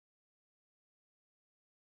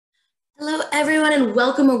Hello, everyone, and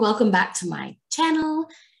welcome or welcome back to my channel.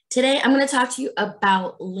 Today, I'm going to talk to you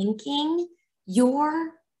about linking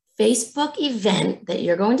your Facebook event that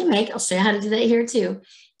you're going to make. I'll show you how to do that here too,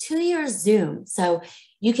 to your Zoom. So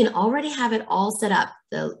you can already have it all set up,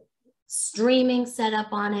 the streaming set up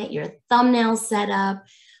on it, your thumbnail set up.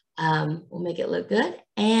 We'll make it look good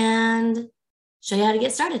and show you how to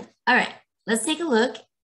get started. All right, let's take a look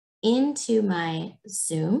into my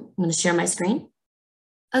Zoom. I'm going to share my screen.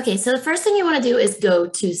 Okay, so the first thing you want to do is go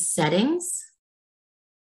to settings.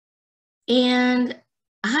 And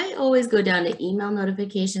I always go down to email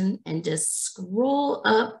notification and just scroll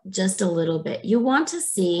up just a little bit. You want to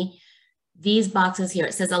see these boxes here.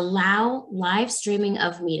 It says allow live streaming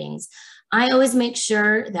of meetings. I always make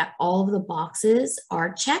sure that all of the boxes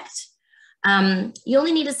are checked. You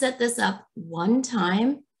only need to set this up one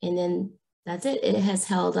time and then that's it. It has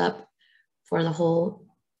held up for the whole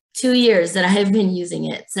 2 years that I have been using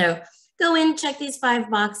it. So go in, check these 5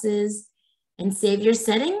 boxes and save your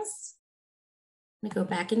settings. I'm gonna go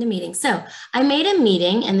back into meetings. So I made a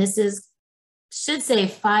meeting and this should say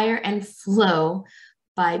Fire and Flow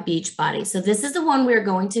by Beachbody. So this is the one we're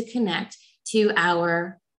going to connect to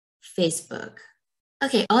our Facebook.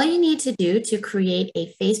 Okay, all you need to do to create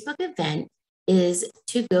a Facebook event is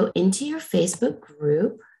to go into your Facebook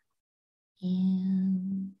group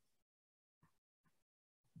and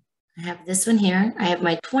I have this one here. I have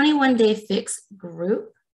my 21-day fix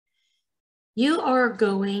group. You are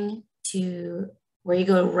going to where you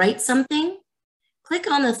go to write something, click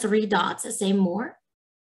on the 3 dots that say more,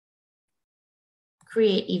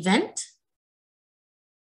 create event,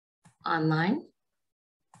 online,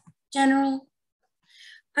 general.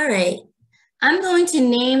 All right, I'm going to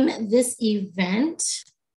name this event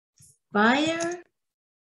Fire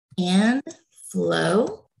and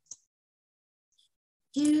Flow.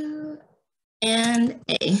 Q&A.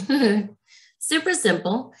 Super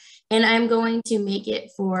simple. And I'm going to make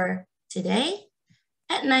it for today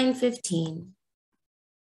at 9:15.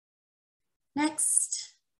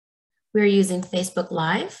 Next, we're using Facebook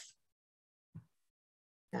Live.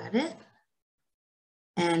 Got it.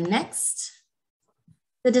 And next,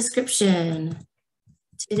 the description.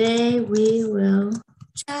 Today we will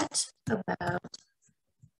chat about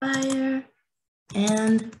fire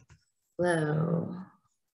and flow.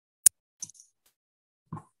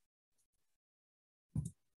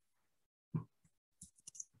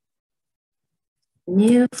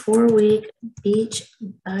 New 4-week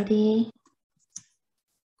Beachbody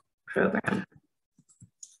program.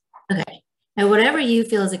 Okay, and whatever you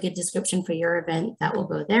feel is a good description for your event, that will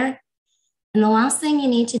go there. And the last thing you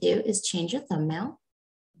need to do is change your thumbnail.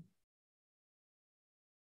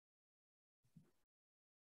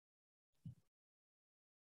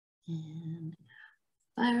 And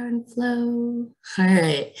Fire and Flow. All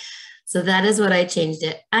right, so that is what I changed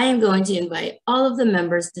it. I am going to invite all of the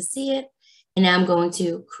members to see it. And now I'm going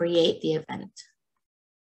to create the event.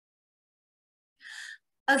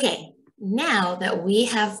 Okay, now that we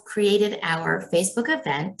have created our Facebook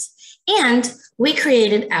event and we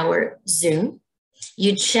created our Zoom,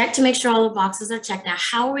 you check to make sure all the boxes are checked. Now,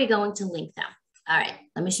 how are we going to link them? All right,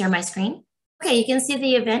 let me share my screen. Okay, you can see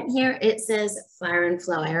the event here. It says Fire and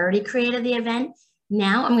Flow. I already created the event.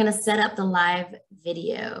 Now I'm gonna set up the live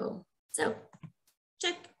video. So,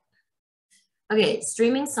 check. Okay,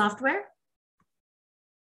 streaming software.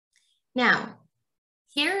 Now,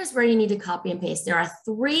 here is where you need to copy and paste. There are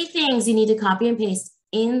 3 things you need to copy and paste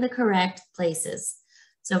in the correct places.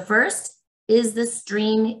 So first is the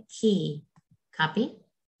stream key. Copy.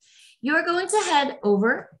 You're going to head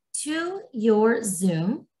over to your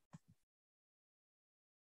Zoom.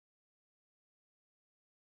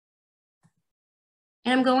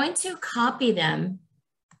 And I'm going to copy them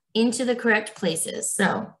into the correct places.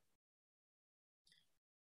 So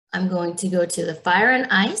I'm going to go to the Fire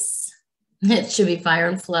and Ice. It should be Fire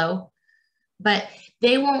and Flow, but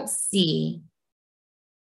they won't see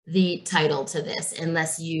the title to this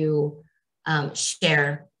unless you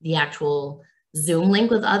share the actual Zoom link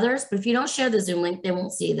with others. But if you don't share the Zoom link, they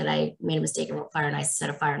won't see that I made a mistake and wrote Fire and Ice instead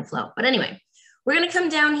of Fire and Flow. But anyway, we're going to come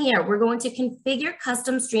down here. We're going to configure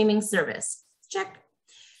custom streaming service. Check.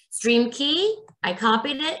 Stream key, I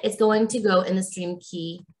copied it. It's going to go in the stream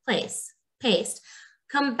key place. Paste.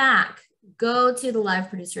 Come back. Go to the live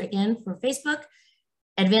producer again for Facebook,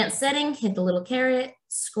 advanced setting, hit the little caret,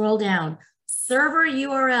 scroll down, server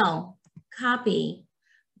URL, copy,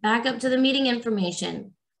 back up to the meeting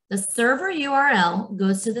information. The server URL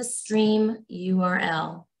goes to the stream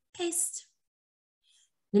URL, paste.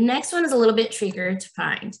 The next one is a little bit trickier to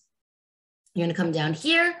find. You're gonna come down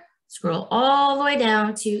here, scroll all the way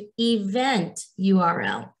down to event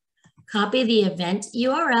URL, copy the event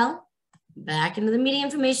URL back into the meeting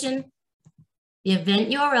information. The event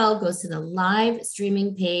URL goes to the live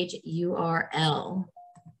streaming page URL.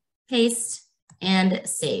 Paste and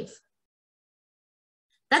save.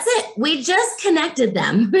 That's it. We just connected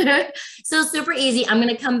them. So super easy. I'm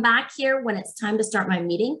going to come back here when it's time to start my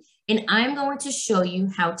meeting, and I'm going to show you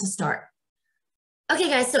how to start. Okay,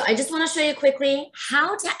 guys, so I just want to show you quickly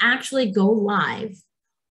how to actually go live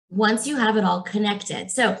once you have it all connected.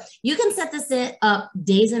 So you can set this up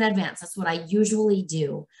days in advance. That's what I usually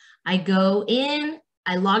do. I go in,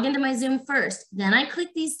 I log into my Zoom first, then I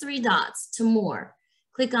click these three dots to more.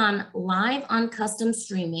 Click on Live on Custom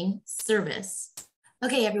Streaming Service.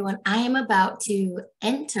 Okay, everyone, I am about to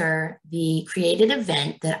enter the created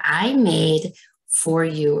event that I made for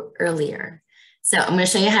you earlier. So I'm going to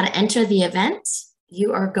show you how to enter the event.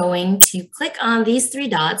 You are going to click on these three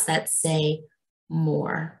dots that say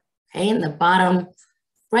more. Okay, in the bottom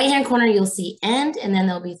right-hand corner, you'll see end, and then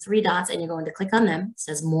there'll be three dots, and you're going to click on them. It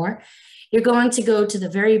says more. You're going to go to the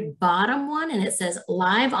very bottom one, and it says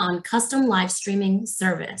Live on Custom Live Streaming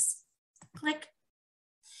Service. Click.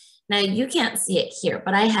 Now, you can't see it here,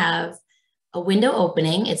 but I have a window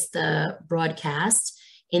opening. It's the broadcast.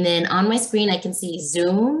 And then on my screen, I can see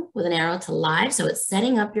Zoom with an arrow to live. So it's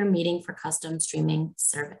setting up your meeting for custom streaming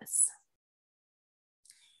service.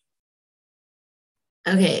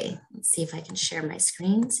 Okay, let's see if I can share my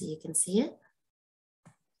screen so you can see it.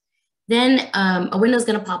 Then a window is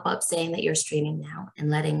going to pop up saying that you're streaming now and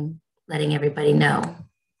letting everybody know.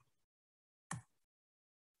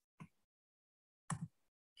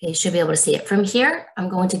 Okay, you should be able to see it. From here, I'm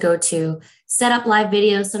going to go to set up live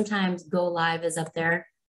video. Sometimes go live is up there.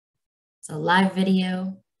 So live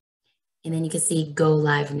video, and then you can see go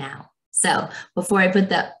live now. So before I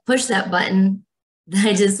push that button,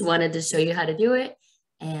 I just wanted to show you how to do it.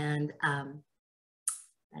 And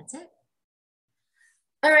that's it.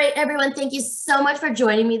 All right, everyone, thank you so much for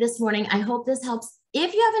joining me this morning. I hope this helps.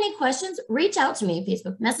 If you have any questions, reach out to me,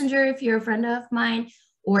 Facebook Messenger if you're a friend of mine,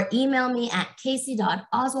 or email me at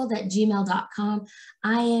casey.oswald@gmail.com.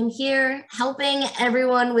 I am here helping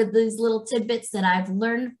everyone with these little tidbits that I've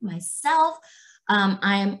learned myself.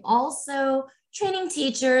 I am also training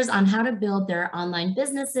teachers on how to build their online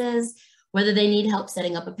businesses, whether they need help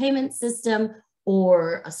setting up a payment system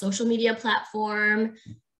or a social media platform.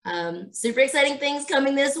 Super exciting things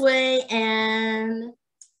coming this way, and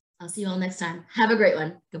I'll see you all next time. Have a great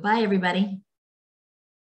one. Goodbye, everybody.